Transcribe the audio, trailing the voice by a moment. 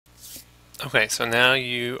Okay, so now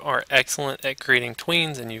you are excellent at creating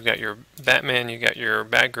tweens, and you've got your Batman, you got your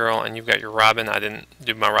Batgirl, and you've got your Robin. I didn't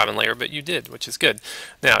do my Robin layer, but you did, which is good.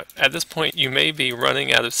 Now, at this point, you may be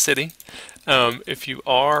running out of city. If you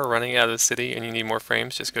are running out of city and you need more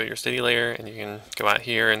frames, just go to your city layer, and you can go out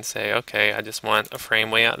here and say, okay, I just want a frame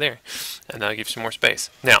way out there, and that'll give you some more space.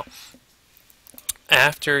 Now,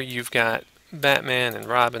 after you've got Batman and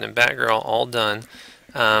Robin and Batgirl all done,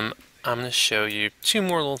 I'm going to show you two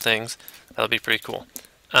more little things. That'll be pretty cool.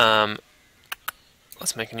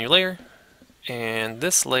 Let's make a new layer, and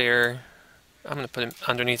this layer I'm going to put it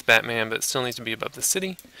underneath Batman, but it still needs to be above the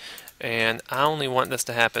city. And I only want this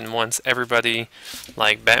to happen once everybody,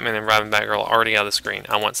 like Batman and Robin, Batgirl, are already out of the screen.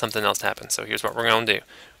 I want something else to happen. So here's what we're going to do.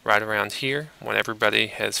 Right around here, when everybody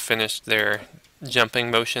has finished their jumping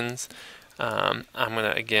motions, I'm going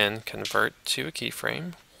to again convert to a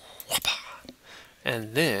keyframe.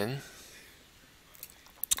 And then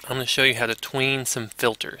I'm going to show you how to tween some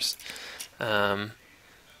filters. Let's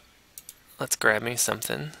grab me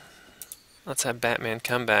something. Let's have Batman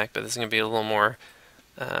come back, but this is going to be a little more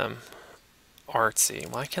artsy.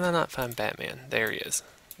 Why can I not find Batman? There he is.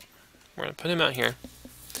 We're going to put him out here.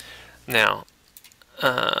 Now,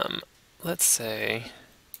 let's say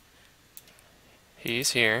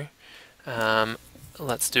he's here.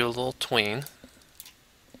 Let's do a little tween.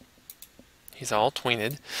 He's all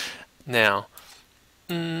tweened. Now,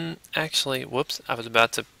 actually, whoops, I was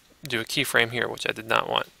about to do a keyframe here, which I did not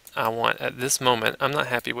want. I want, at this moment, I'm not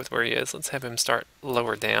happy with where he is. Let's have him start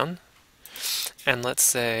lower down. And let's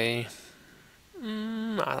say,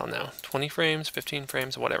 I don't know, 20 frames, 15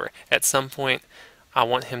 frames, whatever. At some point, I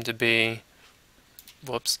want him to be,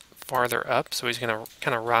 whoops, farther up. So he's going to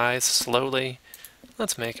kind of rise slowly.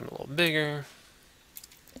 Let's make him a little bigger.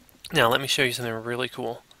 Now, let me show you something really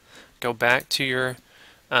cool. Go back to your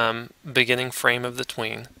beginning frame of the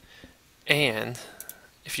tween, and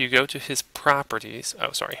if you go to his properties,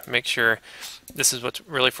 make sure, this is what's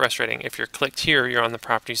really frustrating. If you're clicked here, you're on the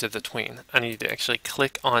properties of the tween. I need to actually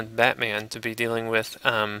click on Batman to be dealing with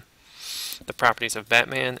the properties of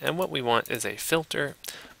Batman, and what we want is a filter.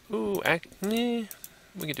 Ooh, we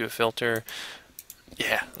could do a filter.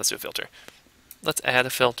 Yeah, let's do a filter. Let's add a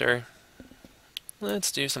filter.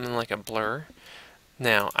 Let's do something like a blur.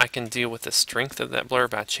 Now, I can deal with the strength of that blur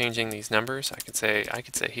by changing these numbers. I could say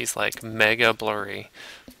he's like mega blurry.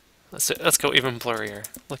 Let's go even blurrier.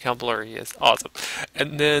 Look how blurry he is. Awesome.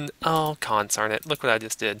 And then, oh, consarn it. Look what I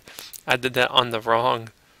just did. I did that on the wrong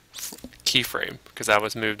keyframe because I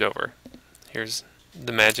was moved over. Here's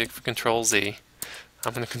the magic for Control Z.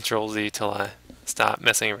 I'm going to Control Z till I stop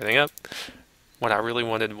messing everything up. What I really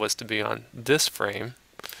wanted was to be on this frame.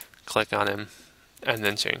 Click on him and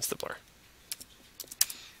then change the blur.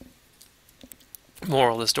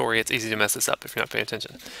 Moral of the story, it's easy to mess this up if you're not paying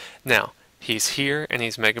attention. Now, he's here and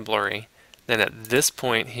he's mega blurry. Then at this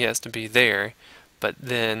point, he has to be there. But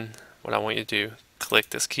then, what I want you to do,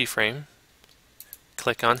 click this keyframe,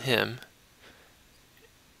 click on him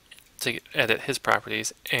to edit his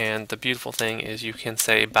properties. And the beautiful thing is you can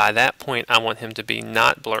say, by that point, I want him to be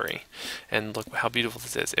not blurry. And look how beautiful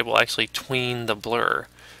this is. It will actually tween the blur.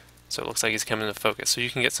 So it looks like he's coming into focus. So you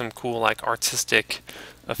can get some cool, like, artistic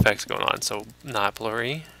effects going on. So not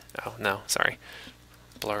blurry. Oh, no, sorry.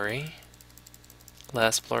 Blurry.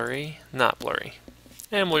 Less blurry. Not blurry.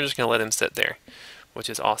 And we're just going to let him sit there, which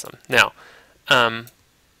is awesome. Now,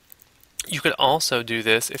 you could also do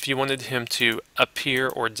this if you wanted him to appear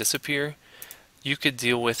or disappear. You could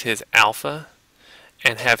deal with his alpha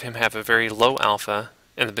and have him have a very low alpha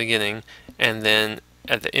in the beginning, and then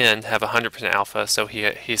at the end have 100% alpha, so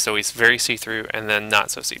he's very see-through and then not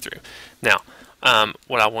so see-through. Now,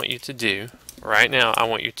 what I want you to do right now, I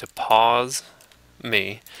want you to pause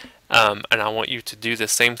me, and I want you to do the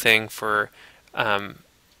same thing for the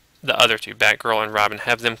other two, Batgirl and Robin.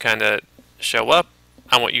 Have them kind of show up.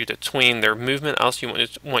 I want you to tween their movement. I also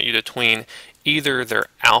want you to tween either their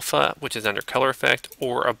alpha, which is under color effect,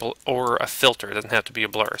 or a filter. It doesn't have to be a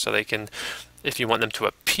blur. So they can, if you want them to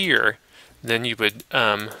appear, then you would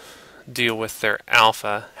deal with their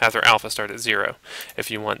alpha, have their alpha start at 0. If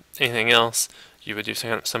you want anything else, you would do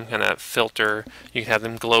some kind of filter. You can have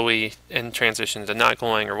them glowy and transition to not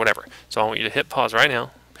glowing or whatever. So I want you to hit pause right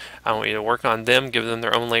now. I want you to work on them, give them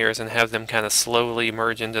their own layers, and have them kind of slowly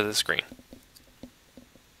merge into the screen.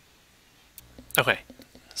 Okay,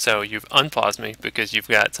 so you've unpaused me because you've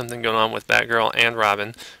got something going on with Batgirl and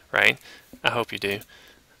Robin, right? I hope you do.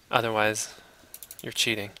 Otherwise, you're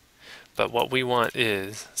cheating. But what we want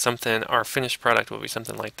is something, our finished product will be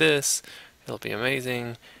something like this. It'll be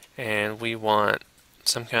amazing. And we want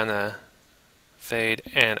some kind of fade,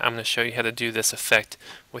 and I'm going to show you how to do this effect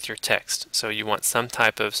with your text. So you want some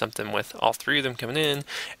type of something with all three of them coming in,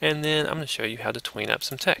 and then I'm going to show you how to tween up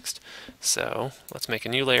some text. So let's make a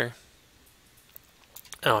new layer.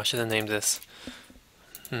 Oh, I should have named this.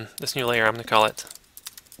 This new layer, I'm going to call it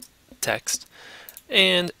text.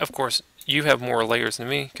 And of course, you have more layers than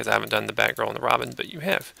me because I haven't done the Batgirl and the Robin, but you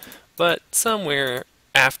have. But somewhere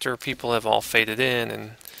after people have all faded in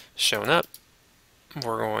and shown up,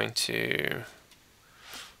 we're going to,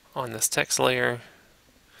 on this text layer,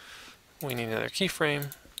 we need another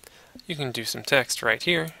keyframe. You can do some text right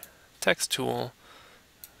here, text tool.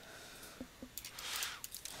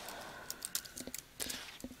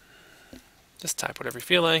 Just type whatever you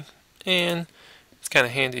feel like, and it's kind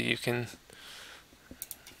of handy. You can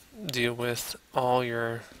deal with all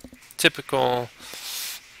your typical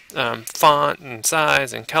font and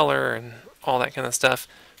size and color and all that kind of stuff.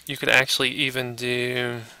 You could actually even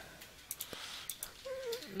do,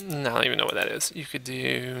 I don't even know what that is. You could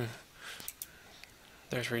do,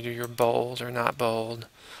 there's where you do your bold or not bold,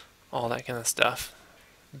 all that kind of stuff.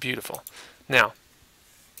 Beautiful. Now,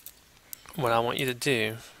 what I want you to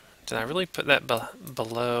do, did I really put that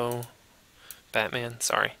below Batman?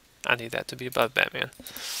 Sorry, I need that to be above Batman.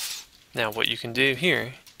 Now what you can do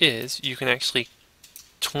here is you can actually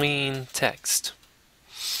tween text.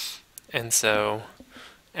 And so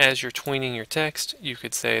as you're tweening your text, you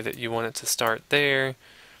could say that you want it to start there.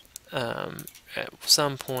 At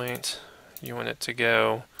some point you want it to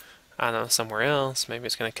go, I don't know, somewhere else. Maybe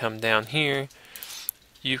it's going to come down here.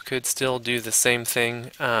 You could still do the same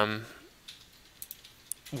thing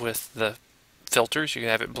with the filters. You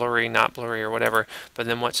could have it blurry, not blurry, or whatever, but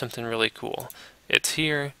then watch something really cool. It's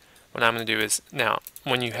here. What I'm going to do is, now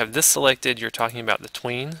when you have this selected, you're talking about the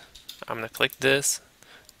tween. I'm going to click this,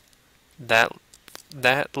 that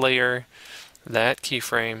layer, that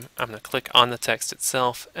keyframe. I'm going to click on the text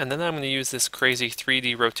itself, and then I'm going to use this crazy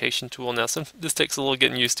 3D rotation tool. Now this takes a little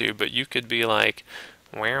getting used to, but you could be like,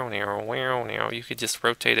 wow, now, wow, now. You could just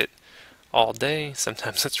rotate it all day.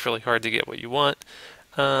 Sometimes it's really hard to get what you want.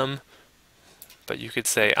 But you could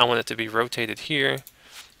say, I want it to be rotated here.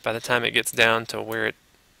 By the time it gets down to where it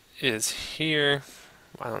is here,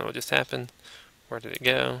 I don't know what just happened. Where did it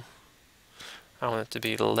go? I want it to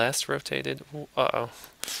be less rotated. Uh-oh.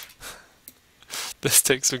 This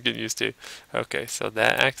takes some getting used to. Okay, so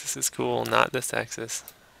that axis is cool, not this axis.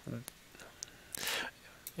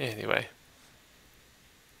 Anyway.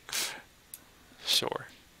 Sure.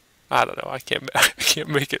 I don't know. I can't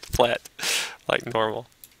make it flat like normal.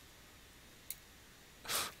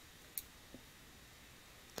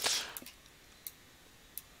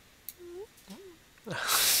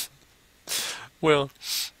 Well,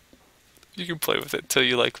 you can play with it till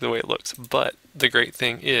you like the way it looks, but the great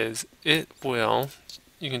thing is you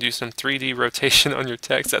can do some 3D rotation on your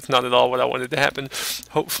text. That's not at all what I wanted to happen.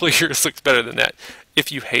 Hopefully yours looks better than that.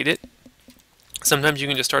 If you hate it, sometimes you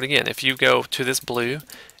can just start again. If you go to this blue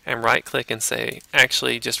and right click and say,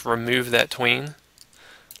 actually just remove that tween,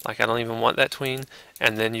 like I don't even want that tween,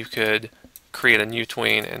 and then you could create a new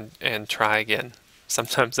tween and try again.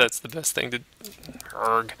 Sometimes that's the best thing to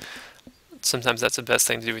Sometimes that's the best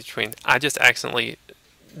thing to do with tween. I just accidentally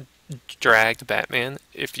dragged Batman.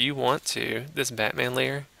 If you want to, this Batman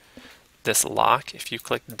layer, this lock, if you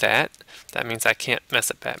click that, that means I can't mess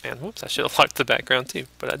up Batman. Whoops, I should have locked the background too,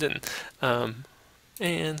 but I didn't.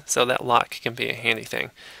 And so that lock can be a handy thing.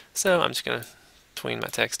 So I'm just going to tween my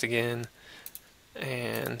text again,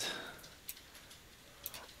 and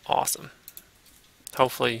awesome.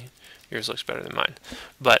 Hopefully yours looks better than mine.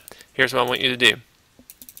 But here's what I want you to do.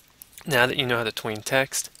 Now that you know how to tween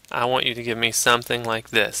text, I want you to give me something like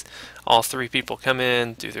this. All three people come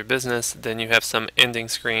in, do their business, then you have some ending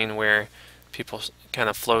screen where people kind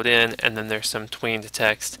of float in, and then there's some tweened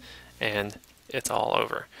text, and it's all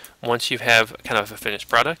over. Once you have kind of a finished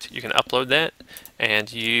product, you can upload that,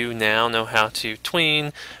 and you now know how to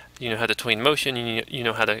tween, you know how to tween motion, you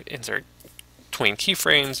know how to insert tween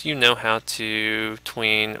keyframes, you know how to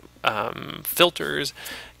tween filters,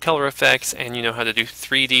 color effects, and you know how to do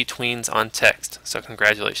 3D tweens on text. So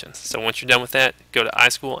congratulations. So once you're done with that, go to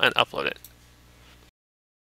iSchool and upload it.